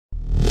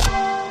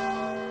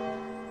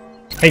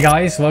Hey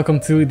guys, welcome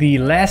to the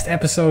last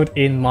episode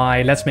in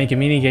my Let's Make a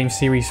Minigame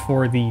series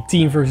for the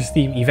Team vs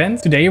Team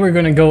event. Today we're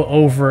gonna go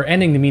over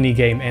ending the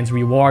minigame and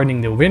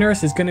rewarding the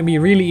winners. It's gonna be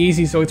really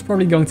easy, so it's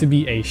probably going to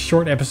be a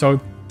short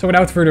episode. So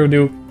without further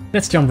ado,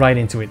 let's jump right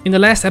into it. In the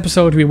last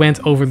episode we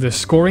went over the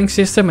scoring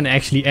system and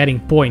actually adding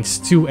points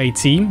to a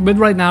team, but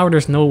right now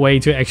there's no way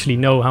to actually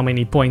know how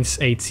many points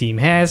a team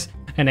has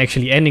and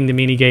actually ending the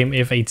minigame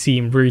if a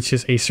team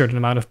reaches a certain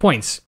amount of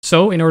points.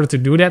 So in order to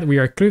do that, we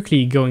are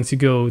quickly going to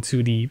go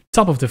to the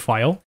top of the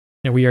file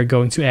and we are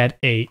going to add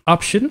a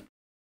option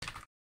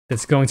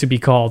that's going to be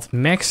called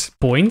max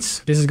points.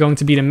 This is going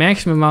to be the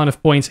maximum amount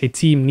of points a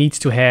team needs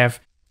to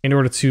have in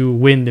order to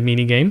win the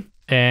minigame.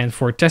 And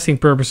for testing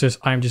purposes,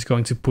 I'm just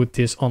going to put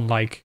this on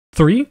like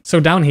 3.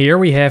 So down here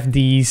we have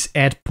these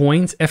add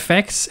point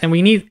effects and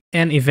we need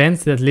an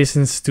event that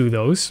listens to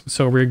those.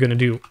 So we're going to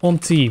do on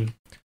team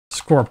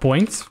score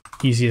point,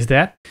 easy as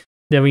that.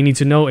 Then we need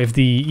to know if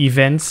the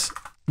event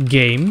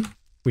game,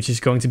 which is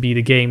going to be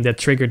the game that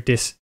triggered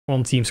this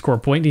on team score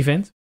point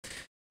event,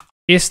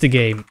 is the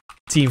game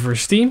team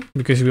versus team,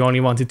 because we only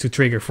want it to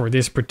trigger for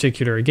this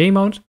particular game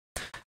mode.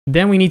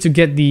 Then we need to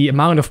get the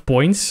amount of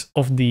points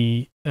of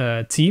the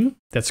team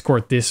that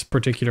scored this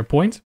particular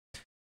point.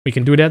 We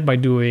can do that by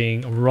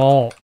doing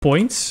raw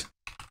points.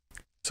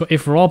 So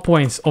if raw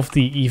points of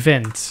the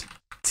event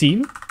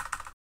team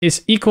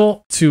is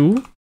equal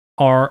to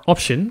our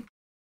option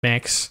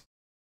max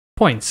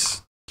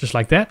points, just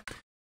like that.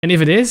 And if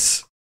it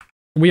is,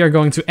 we are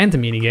going to end the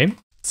minigame.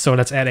 So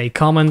let's add a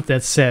comment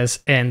that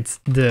says end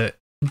the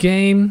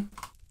game.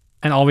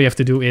 And all we have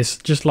to do is,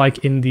 just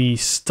like in the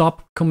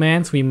stop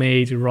command we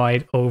made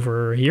right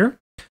over here,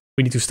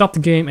 we need to stop the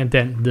game and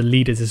then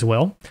delete it as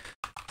well.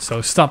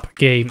 So stop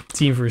game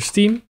team versus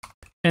team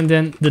and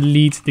then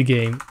delete the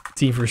game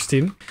team versus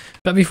team.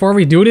 But before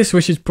we do this,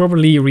 we should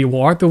probably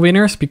reward the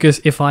winners, because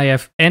if I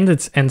have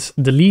ended and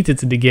deleted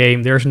the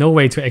game, there's no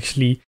way to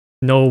actually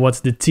know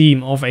what the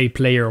team of a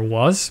player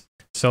was.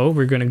 So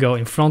we're going to go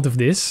in front of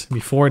this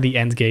before the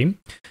end game.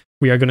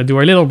 We are going to do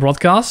our little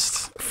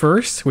broadcast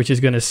first, which is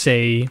going to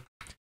say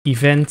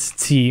event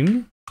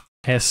team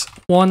has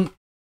won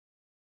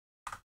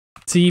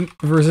team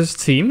versus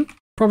team.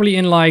 Probably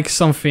in like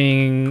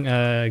something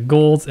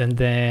gold and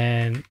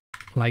then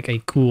like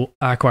a cool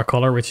aqua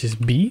color, which is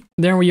B.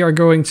 Then we are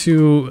going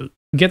to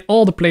get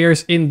all the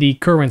players in the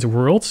current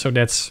world. So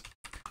that's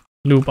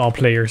loop all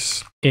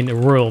players in the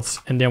world.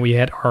 And then we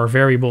had our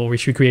variable,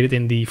 which we created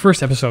in the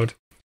first episode,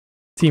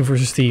 team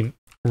versus team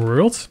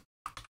world.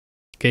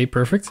 Okay,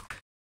 perfect.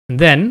 And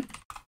then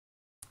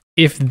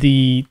if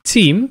the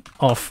team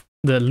of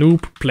the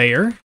loop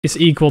player is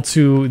equal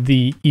to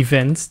the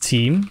event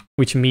team,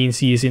 which means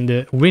he is in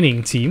the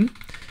winning team,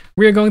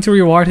 we are going to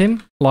reward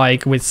him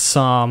like with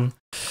some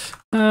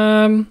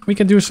we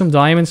can do some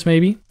diamonds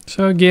maybe.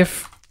 So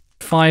give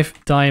 5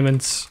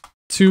 diamonds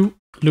to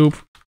loop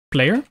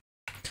player.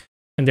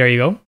 And there you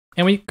go.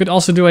 And we could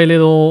also do a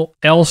little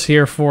else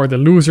here for the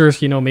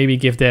losers, you know, maybe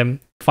give them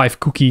 5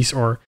 cookies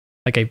or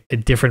like a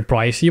different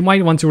price. You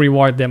might want to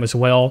reward them as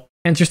well.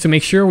 And just to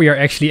make sure we are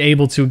actually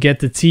able to get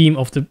the team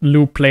of the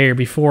loop player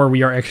before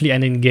we are actually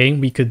ending the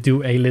game, we could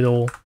do a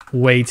little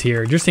wait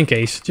here, just in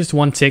case. Just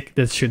 1 tick,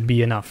 that should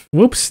be enough.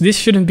 Whoops, this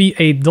shouldn't be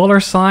a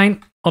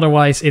 $sign.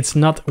 Otherwise, it's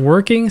not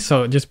working.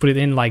 So just put it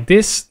in like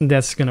this.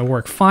 That's going to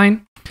work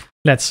fine.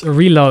 Let's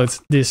reload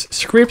this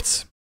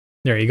script.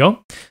 There you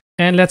go.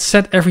 And let's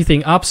set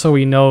everything up so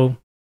we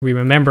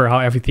remember how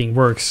everything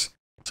works.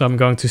 So I'm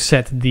going to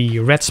set the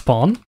red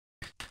spawn.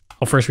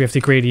 Well, first we have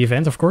to create the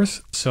event, of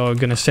course. So I'm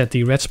going to set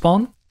the red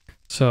spawn.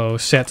 So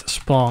set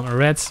spawn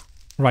red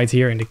right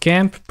here in the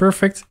camp.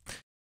 Perfect.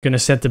 Going to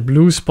set the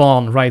blue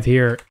spawn right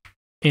here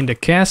in the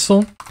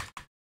castle.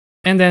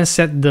 And then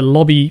set the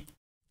lobby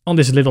on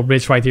this little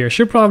bridge right here.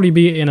 Should probably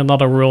be in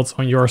another world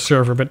on your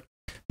server, but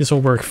this will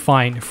work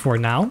fine for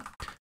now.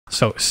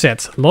 So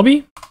set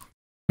lobby.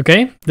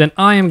 Okay, then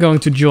I am going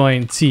to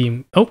join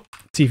team,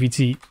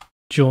 TVT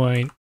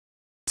join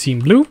team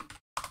blue.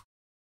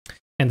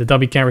 And the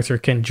W character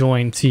can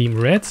join team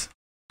red.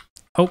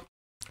 Oh.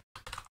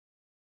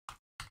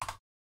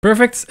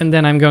 Perfect. And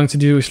then I'm going to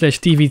do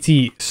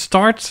 /TVT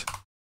start.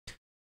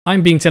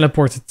 I'm being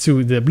teleported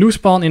to the blue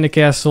spawn in the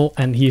castle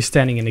and he is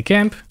standing in the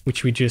camp,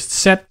 which we just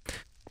set.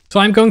 So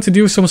I'm going to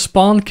do some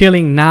spawn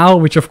killing now,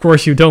 which of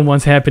course you don't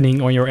want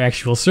happening on your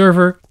actual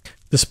server.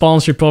 The spawn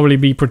should probably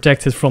be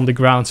protected from the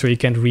ground so you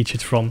can't reach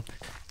it from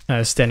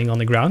standing on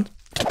the ground.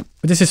 But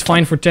this is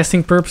fine for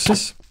testing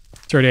purposes.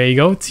 So there you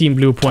go. Team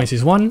blue points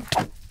is 1.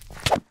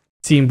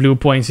 Team blue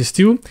points is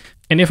 2.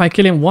 And if I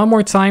kill him one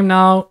more time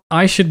now,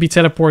 I should be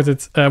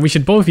teleported. We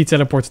should both be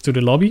teleported to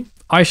the lobby.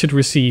 I should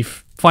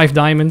receive 5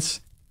 diamonds.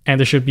 And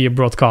there should be a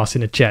broadcast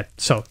in the chat.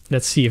 So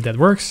let's see if that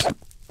works.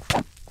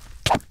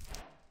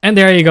 And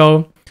there you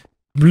go.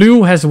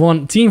 Blue has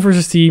won team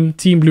versus team.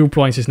 Team blue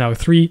points is now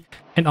 3.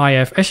 And I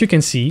have, as you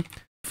can see,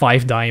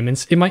 5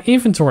 diamonds in my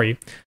inventory.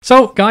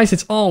 So guys,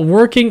 it's all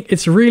working.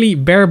 It's really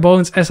bare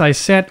bones as I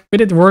said, but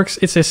it works.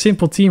 It's a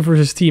simple team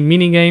versus team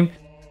minigame.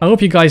 I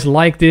hope you guys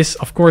like this.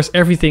 Of course,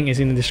 everything is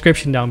in the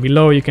description down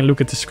below. You can look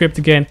at the script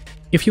again.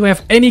 If you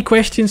have any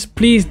questions,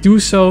 please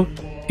do so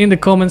in the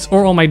comments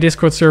or on my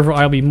Discord server.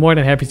 I'll be more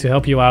than happy to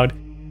help you out.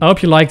 I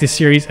hope you like this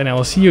series, and I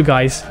will see you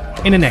guys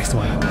in the next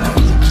one.